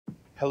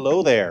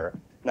Hello there.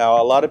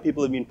 Now, a lot of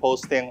people have been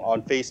posting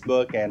on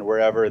Facebook and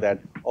wherever that,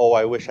 oh,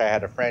 I wish I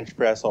had a French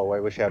press, or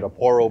I wish I had a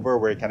pour over,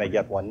 where can I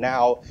get one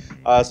now?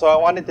 So I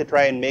wanted to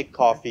try and make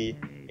coffee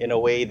in a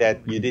way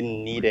that you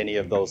didn't need any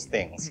of those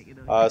things.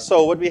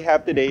 So what we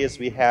have today is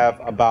we have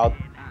about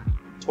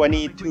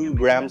 22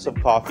 grams of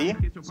coffee.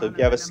 So if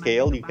you have a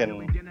scale, you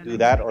can do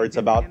that, or it's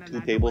about 2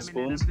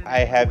 tablespoons. I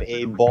have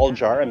a ball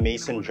jar, a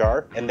mason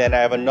jar, and then I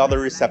have another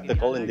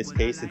receptacle. In this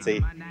case, it's a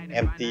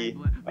empty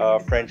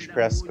French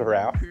press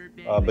carafe,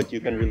 but you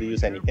can really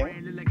use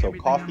anything. So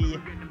coffee,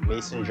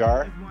 mason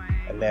jar,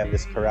 and then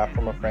this carafe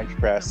from a French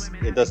press.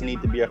 It doesn't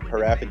need to be a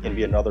carafe, it can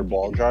be another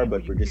ball jar,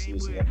 but we're just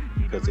using it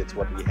because it's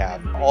what we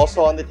have.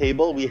 Also on the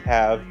table, we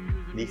have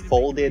the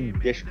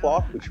folded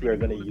dishcloth, which we are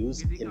going to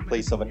use in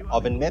place of an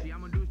oven mitt,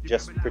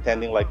 just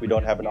pretending like we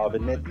don't have an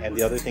oven mitt. And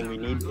the other thing we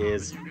need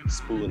is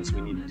spoons.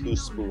 We need 2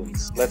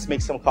 spoons. Let's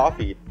make some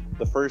coffee.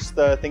 The first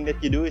thing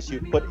that you do is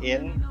you put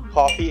in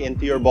coffee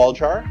into your ball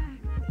jar,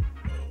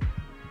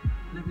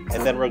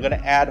 and then we're going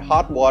to add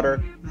hot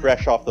water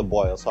fresh off the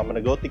boil. So I'm going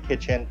to go to the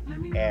kitchen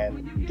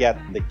and get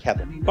the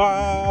kettle.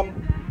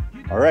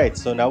 Bam! All right,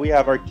 so now we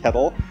have our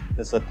kettle.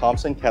 This is a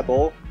Thompson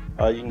kettle.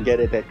 You can get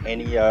it at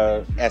any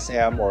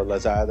SM or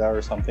Lazada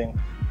or something.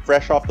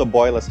 Fresh off the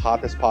boil, as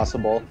hot as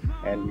possible,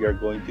 and we are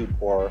going to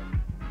pour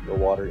the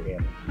water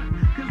in.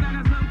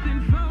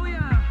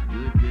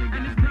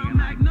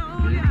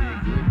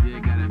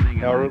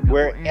 Now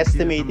we're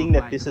estimating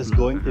that this is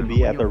going to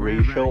be at a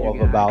ratio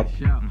of about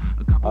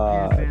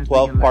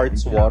 12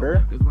 parts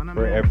water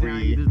for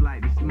every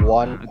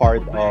 1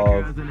 part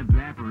of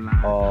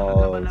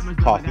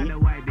coffee.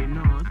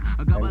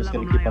 I'm just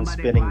going to keep on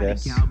spinning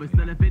this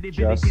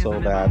just so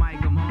that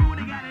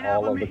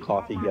all of the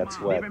coffee gets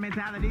wet.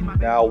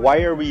 Now,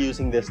 why are we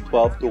using this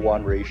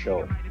 12-to-1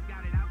 ratio?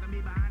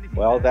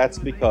 Well, that's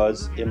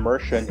because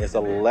immersion is a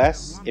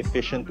less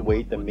efficient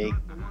way to make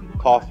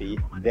coffee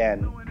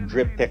than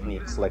drip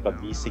techniques like a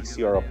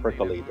V60 or a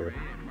percolator.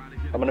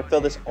 I'm going to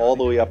fill this all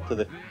the way up to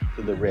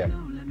the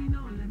rim.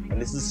 And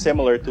this is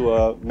similar to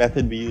a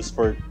method we use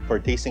for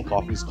tasting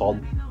coffees called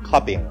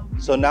cupping.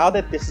 So now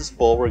that this is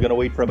full, we're going to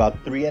wait for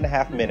about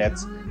 3.5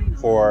 minutes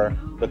for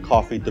the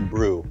coffee to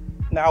brew.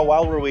 Now,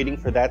 while we're waiting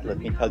for that, let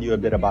me tell you a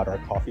bit about our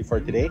coffee for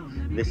today.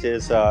 This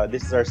is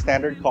our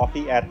standard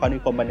coffee at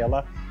Honeycomb,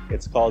 Manila.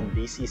 It's called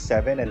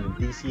DC7, and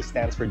DC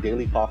stands for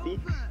daily coffee.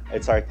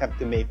 It's our attempt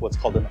to make what's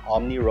called an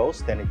omni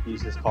roast, and it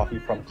uses coffee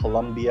from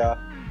Colombia,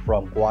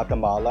 from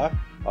Guatemala,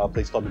 a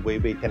place called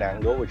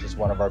Tenango, which is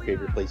one of our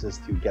favorite places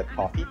to get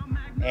coffee,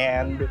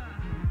 and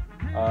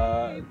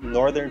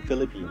northern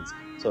Philippines.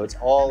 So it's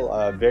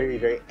all very,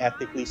 very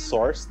ethically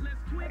sourced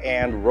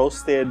and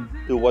roasted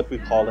to what we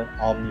call an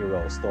omni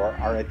roast, or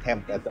our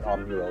attempt at the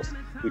omni roast,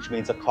 which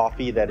means a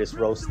coffee that is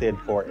roasted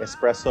for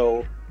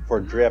espresso, for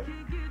drip,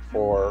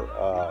 for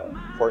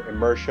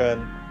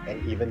immersion,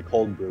 and even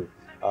cold brew.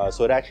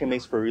 So it actually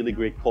makes for a really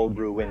great cold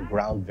brew when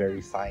ground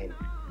very fine.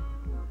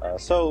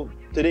 So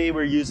today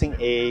we're using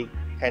a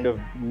kind of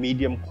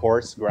medium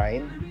coarse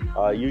grind.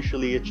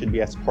 Usually it should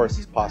be as coarse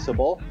as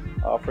possible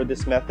for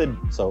this method.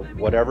 So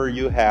whatever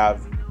you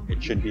have,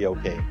 it should be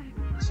okay.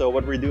 So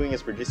what we're doing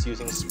is we're just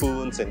using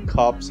spoons and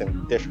cups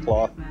and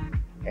dishcloth.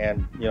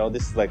 And you know,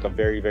 this is like a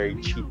very, very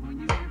cheap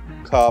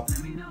cup.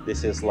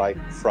 This is like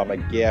from a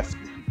gift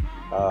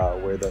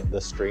where the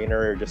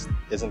strainer just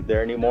isn't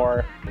there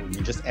anymore. And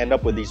you just end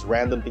up with these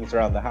random things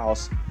around the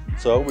house.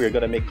 So we're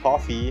gonna make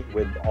coffee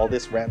with all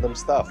this random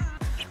stuff.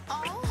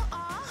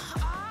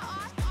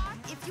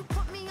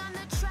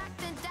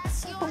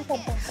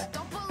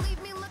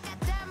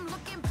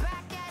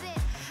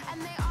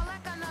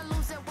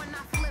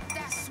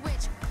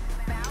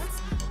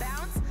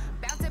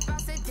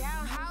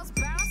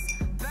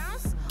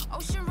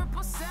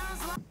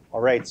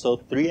 Alright, so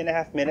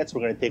 3.5 minutes,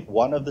 we're going to take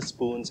one of the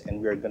spoons and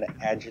we're going to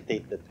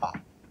agitate the top.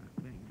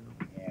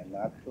 And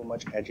not too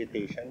much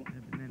agitation,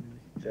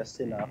 just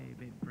enough.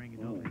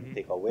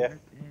 Take a whiff.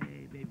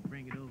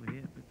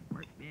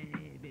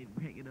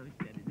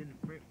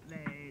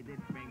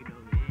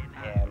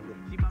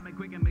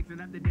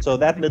 And so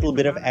that little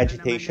bit of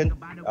agitation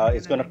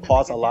is going to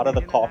cause a lot of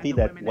the coffee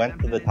that went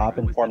to the top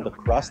and formed the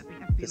crust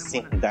to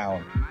sink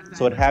down.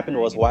 So what happened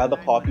was, while the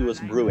coffee was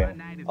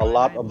brewing, a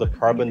lot of the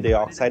carbon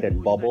dioxide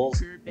and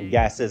bubbles and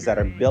gases that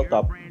are built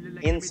up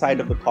inside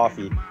of the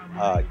coffee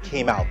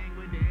came out.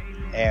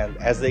 And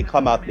as they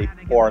come out, they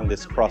form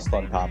this crust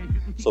on top.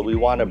 So we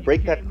want to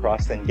break that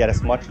crust and get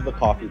as much of the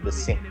coffee to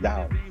sink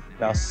down.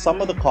 Now,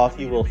 some of the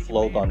coffee will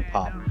float on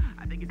top.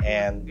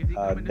 And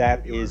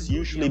that is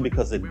usually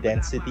because the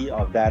density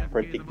of that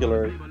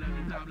particular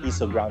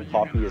piece of ground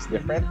coffee is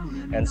different,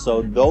 and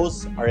so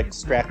those are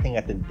extracting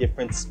at a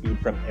different speed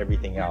from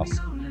everything else.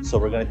 So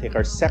we're going to take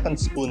our second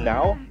spoon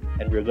now,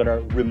 and we're going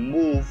to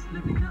remove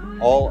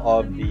all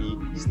of the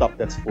stuff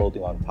that's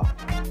floating on top.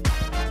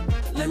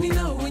 Let me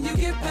know when you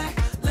get back.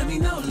 Let me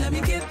know, let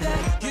me get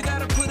that. You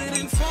gotta put it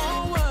in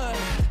forward.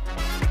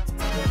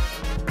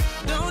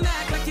 Don't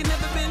act like you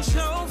never been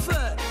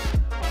chauffeured.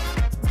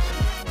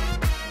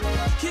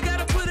 You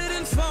gotta put it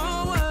in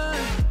forward.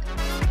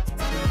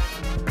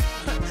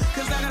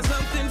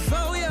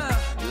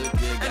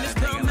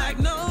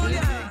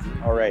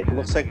 right,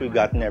 looks like we've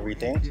gotten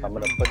everything. So I'm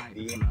gonna put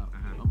the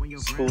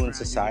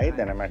spoons aside,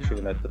 and I'm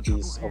actually gonna put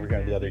these over here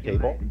on the other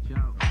table.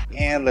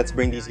 And let's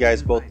bring these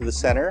guys both to the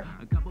center.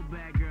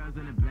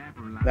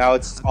 Now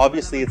it's a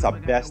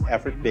best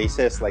effort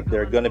basis. Like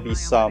there are gonna be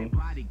some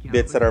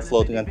bits that are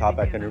floating on top.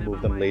 I can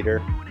remove them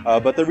later.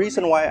 But the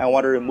reason why I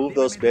want to remove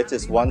those bits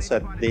is once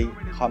that they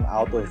come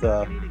out of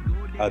the,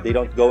 they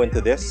don't go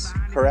into this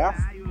carafe.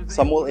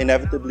 Some will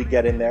inevitably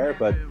get in there,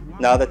 but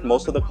now that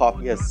most of the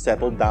coffee has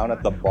settled down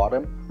at the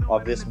bottom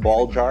of this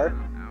ball jar,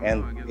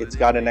 and it's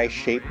got a nice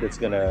shape that's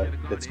going to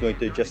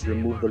just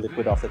remove the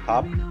liquid off the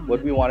top,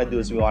 what we want to do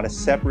is we want to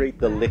separate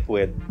the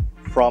liquid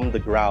from the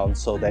ground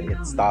so that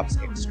it stops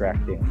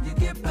extracting.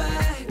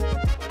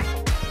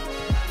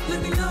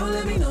 Let me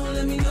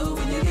know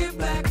when you get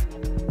back.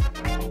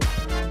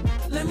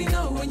 Let me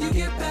know when you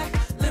get back.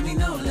 Let me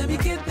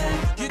get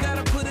that. You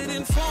gotta put it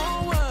in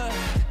forward.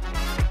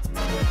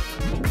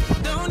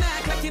 Don't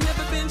act like you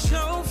never been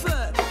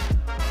chauffeured.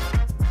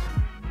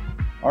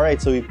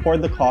 Alright, so we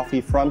poured the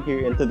coffee from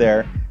here into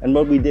there, and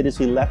what we did is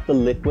we left the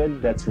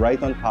liquid that's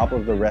right on top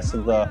of the rest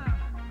of the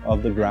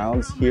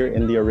grounds here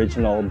in the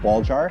original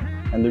ball jar.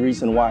 And the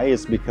reason why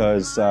is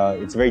because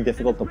it's very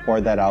difficult to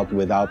pour that out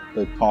without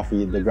the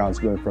grounds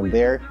going from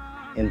there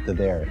into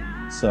there.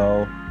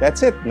 So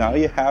that's it. Now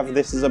you have,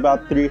 this is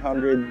about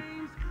 300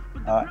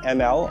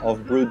 ml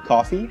of brewed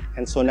coffee.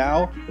 And so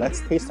now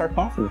let's taste our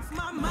coffee.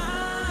 My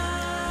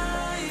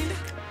mind.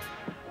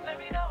 Let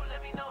me know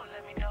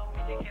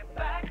when you get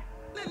back.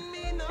 Let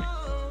me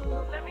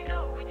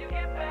know when you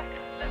get back.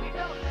 Let me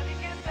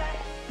get back.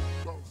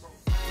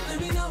 Let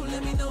me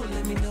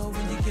know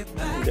when you get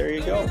back. There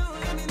you go.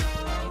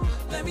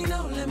 Let me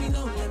know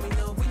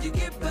when you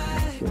get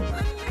back.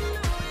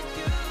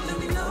 Let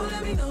me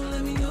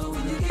know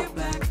when you get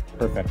back.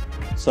 Perfect.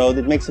 So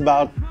it makes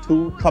about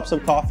 2 cups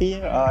of coffee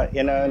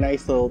in a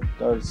nice little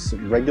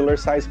regular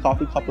sized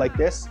coffee cup like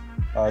this.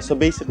 So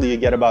basically you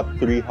get about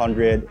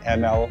 300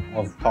 ml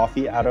of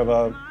coffee out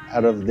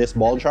of this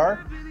ball jar.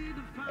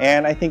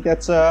 And I think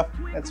that's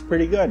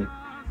pretty good.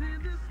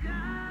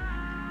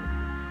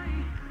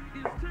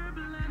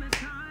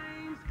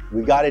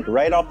 We got it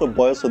right off the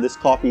boil, so this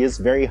coffee is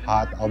very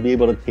hot. I'll be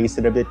able to taste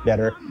it a bit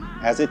better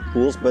as it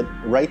cools, but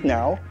right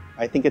now,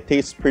 I think it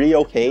tastes pretty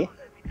okay.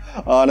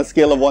 On a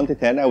scale of 1 to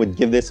 10, I would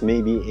give this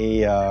maybe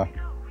a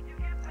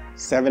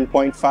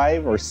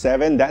 7.5 or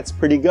 7. That's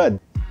pretty good.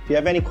 If you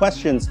have any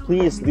questions,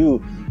 please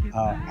do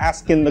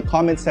ask in the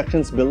comment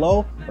sections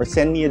below or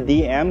send me a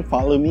DM.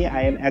 Follow me.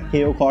 I am at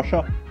Kayo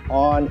Cosio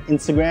on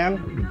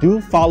Instagram.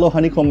 Do follow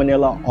Honeycomb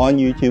Manila on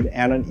YouTube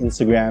and on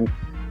Instagram.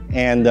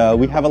 And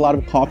we have a lot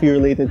of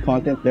coffee-related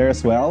content there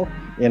as well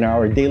in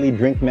our Daily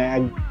Drink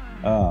Mag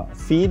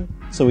feed.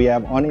 So we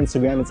have on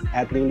Instagram, it's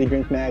at Daily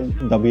Drink Mag,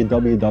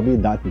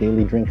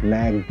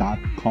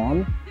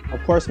 www.dailydrinkmag.com.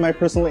 Of course, my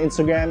personal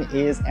Instagram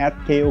is at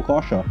Kayo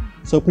Cosio.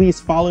 So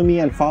please follow me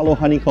and follow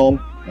Honeycomb,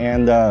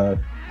 and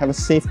have a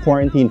safe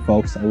quarantine,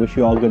 folks. I wish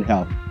you all good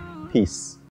health. Peace.